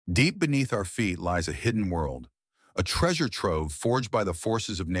Deep beneath our feet lies a hidden world, a treasure trove forged by the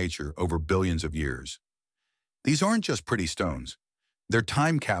forces of nature over billions of years. These aren't just pretty stones. They're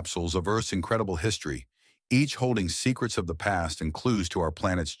time capsules of Earth's incredible history, each holding secrets of the past and clues to our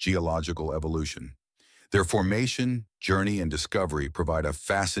planet's geological evolution. Their formation, journey, and discovery provide a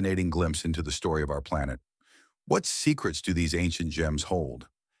fascinating glimpse into the story of our planet. What secrets do these ancient gems hold?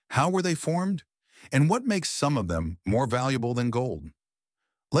 How were they formed? And what makes some of them more valuable than gold?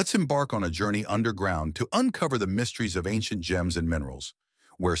 Let's embark on a journey underground to uncover the mysteries of ancient gems and minerals,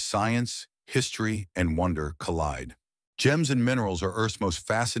 where science, history, and wonder collide. Gems and minerals are Earth's most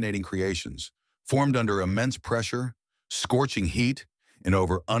fascinating creations, formed under immense pressure, scorching heat, and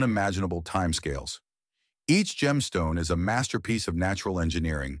over unimaginable timescales. Each gemstone is a masterpiece of natural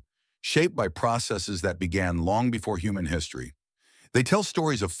engineering, shaped by processes that began long before human history. They tell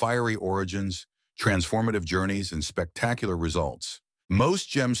stories of fiery origins, transformative journeys, and spectacular results. Most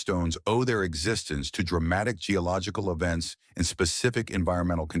gemstones owe their existence to dramatic geological events and specific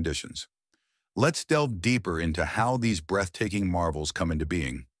environmental conditions. Let's delve deeper into how these breathtaking marvels come into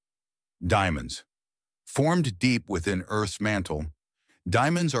being. Diamonds. Formed deep within Earth's mantle,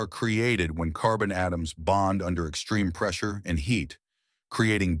 diamonds are created when carbon atoms bond under extreme pressure and heat,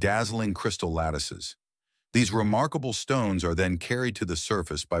 creating dazzling crystal lattices. These remarkable stones are then carried to the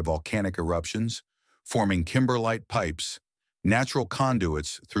surface by volcanic eruptions, forming kimberlite pipes, natural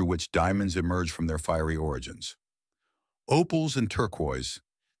conduits through which diamonds emerge from their fiery origins. Opals and turquoise.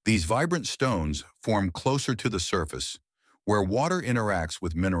 These vibrant stones form closer to the surface, where water interacts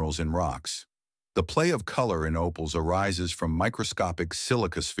with minerals in rocks. The play of color in opals arises from microscopic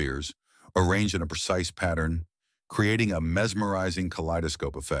silica spheres arranged in a precise pattern, creating a mesmerizing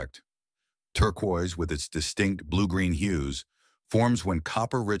kaleidoscope effect. Turquoise, with its distinct blue-green hues, forms when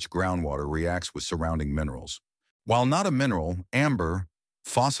copper-rich groundwater reacts with surrounding minerals. While not a mineral, amber,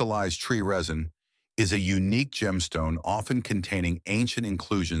 fossilized tree resin, is a unique gemstone often containing ancient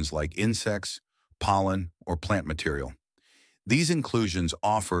inclusions like insects, pollen, or plant material. These inclusions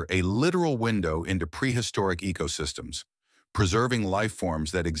offer a literal window into prehistoric ecosystems, preserving life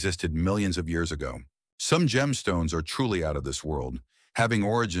forms that existed millions of years ago. Some gemstones are truly out of this world, having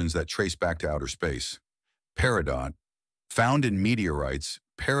origins that trace back to outer space. Peridot. Found in meteorites,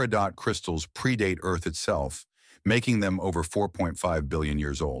 peridot crystals predate Earth itself, making them over 4.5 billion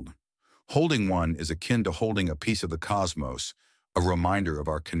years old. Holding one is akin to holding a piece of the cosmos, a reminder of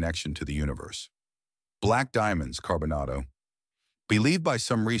our connection to the universe. Black diamonds, carbonado. Believed by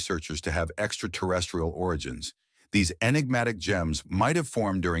some researchers to have extraterrestrial origins, these enigmatic gems might have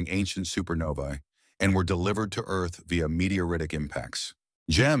formed during ancient supernovae and were delivered to Earth via meteoritic impacts.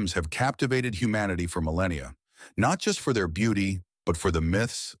 Gems have captivated humanity for millennia, not just for their beauty, but for the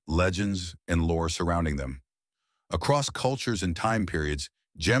myths, legends, and lore surrounding them. Across cultures and time periods,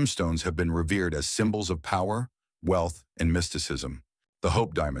 gemstones have been revered as symbols of power, wealth, and mysticism. The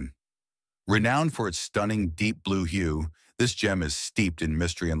Hope Diamond. Renowned for its stunning deep blue hue, this gem is steeped in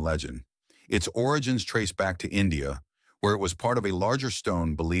mystery and legend. Its origins trace back to India, where it was part of a larger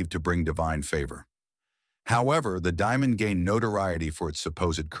stone believed to bring divine favor. However, the diamond gained notoriety for its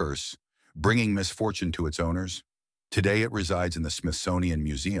supposed curse, bringing misfortune to its owners. Today it resides in the Smithsonian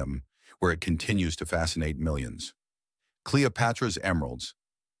Museum, where it continues to fascinate millions. Cleopatra's emeralds.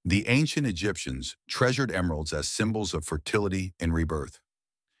 The ancient Egyptians treasured emeralds as symbols of fertility and rebirth.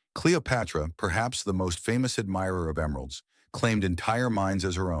 Cleopatra, perhaps the most famous admirer of emeralds, claimed entire mines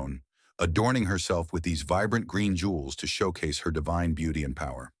as her own, adorning herself with these vibrant green jewels to showcase her divine beauty and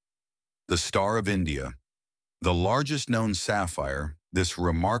power. The Star of India. The largest known sapphire, this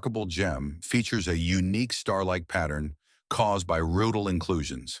remarkable gem features a unique star-like pattern caused by rudal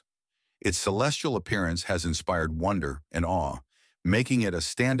inclusions. Its celestial appearance has inspired wonder and awe, making it a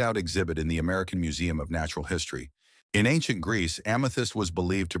standout exhibit in the American Museum of Natural History. In ancient Greece, amethyst was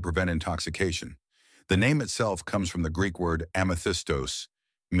believed to prevent intoxication. The name itself comes from the Greek word amethystos,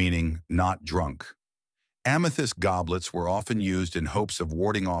 meaning not drunk. Amethyst goblets were often used in hopes of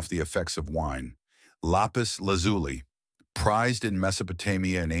warding off the effects of wine. Lapis lazuli. Prized in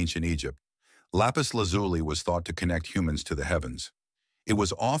Mesopotamia and ancient Egypt, lapis lazuli was thought to connect humans to the heavens. It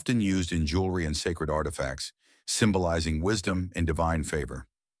was often used in jewelry and sacred artifacts, symbolizing wisdom and divine favor.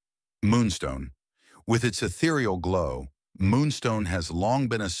 Moonstone. With its ethereal glow, moonstone has long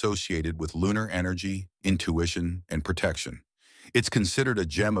been associated with lunar energy, intuition, and protection. It's considered a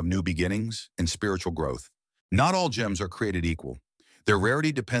gem of new beginnings and spiritual growth. Not all gems are created equal. Their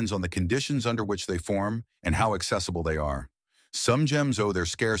rarity depends on the conditions under which they form and how accessible they are. Some gems owe their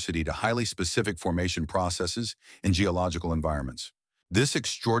scarcity to highly specific formation processes and geological environments. This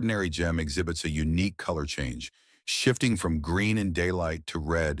extraordinary gem exhibits a unique color change, shifting from green in daylight to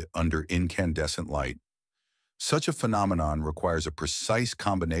red under incandescent light. Such a phenomenon requires a precise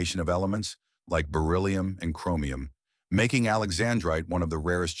combination of elements like beryllium and chromium, making alexandrite one of the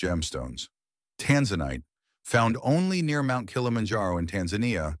rarest gemstones. Tanzanite, found only near Mount Kilimanjaro in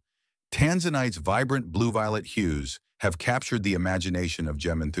Tanzania, Tanzanite's vibrant blue-violet hues have captured the imagination of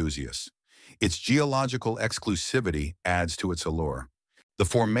gem enthusiasts. Its geological exclusivity adds to its allure. The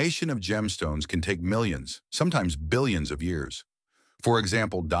formation of gemstones can take millions, sometimes billions of years. For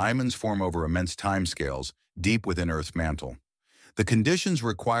example, diamonds form over immense timescales deep within Earth's mantle. The conditions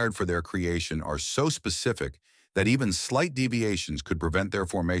required for their creation are so specific that even slight deviations could prevent their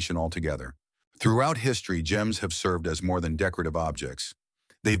formation altogether. Throughout history, gems have served as more than decorative objects.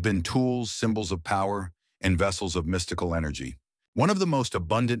 They've been tools, symbols of power, and vessels of mystical energy. One of the most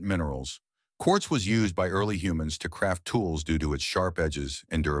abundant minerals, quartz was used by early humans to craft tools due to its sharp edges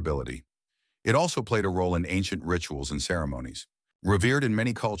and durability. It also played a role in ancient rituals and ceremonies. Revered in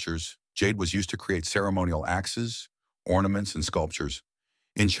many cultures, jade was used to create ceremonial axes, ornaments, and sculptures.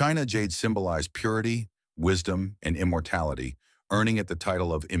 In China, jade symbolized purity, wisdom, and immortality, earning it the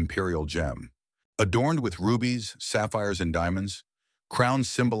title of imperial gem. Adorned with rubies, sapphires, and diamonds, crowns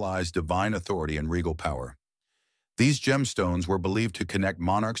symbolized divine authority and regal power. These gemstones were believed to connect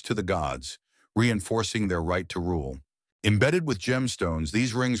monarchs to the gods, reinforcing their right to rule. Embedded with gemstones,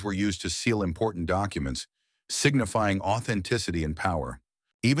 these rings were used to seal important documents, signifying authenticity and power.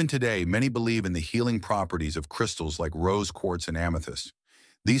 Even today, many believe in the healing properties of crystals like rose quartz and amethyst.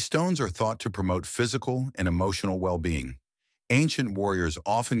 These stones are thought to promote physical and emotional well-being. Ancient warriors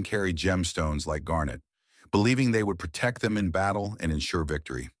often carried gemstones like garnet, believing they would protect them in battle and ensure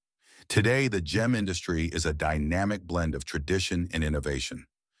victory. Today, the gem industry is a dynamic blend of tradition and innovation.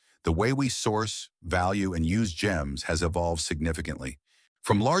 The way we source, value, and use gems has evolved significantly.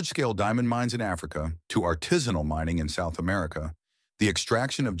 From large-scale diamond mines in Africa to artisanal mining in South America, the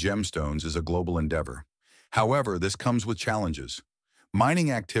extraction of gemstones is a global endeavor. However, this comes with challenges.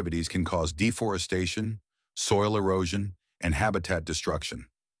 Mining activities can cause deforestation, soil erosion, and habitat destruction.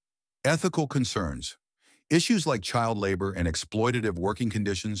 Ethical concerns. Issues like child labor and exploitative working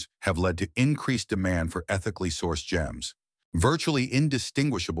conditions have led to increased demand for ethically sourced gems. Virtually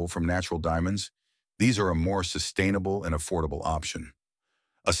indistinguishable from natural diamonds, these are a more sustainable and affordable option.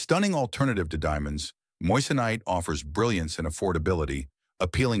 A stunning alternative to diamonds, moissanite offers brilliance and affordability,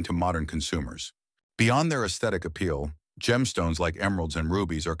 appealing to modern consumers. Beyond their aesthetic appeal, gemstones like emeralds and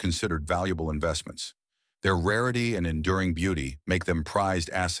rubies are considered valuable investments. Their rarity and enduring beauty make them prized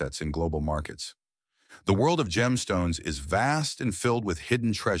assets in global markets. The world of gemstones is vast and filled with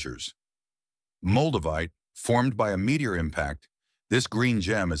hidden treasures. Moldavite, formed by a meteor impact, this green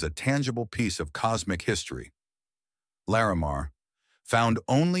gem is a tangible piece of cosmic history. Larimar, found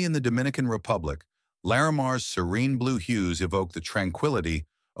only in the Dominican Republic, Larimar's serene blue hues evoke the tranquility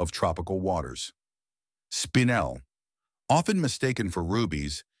of tropical waters. Spinel, often mistaken for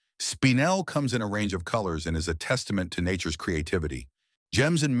rubies, spinel comes in a range of colors and is a testament to nature's creativity.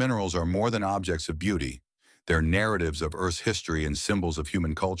 Gems and minerals are more than objects of beauty. They're narratives of Earth's history and symbols of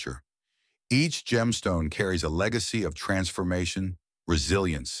human culture. Each gemstone carries a legacy of transformation,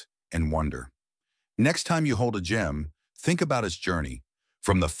 resilience, and wonder. Next time you hold a gem, think about its journey.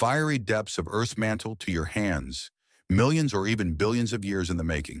 From the fiery depths of Earth's mantle to your hands, millions or even billions of years in the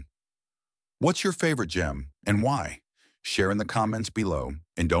making. What's your favorite gem and why? Share in the comments below,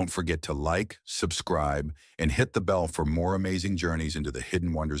 and don't forget to like, subscribe, and hit the bell for more amazing journeys into the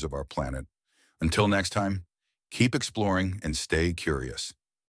hidden wonders of our planet. Until next time, keep exploring and stay curious.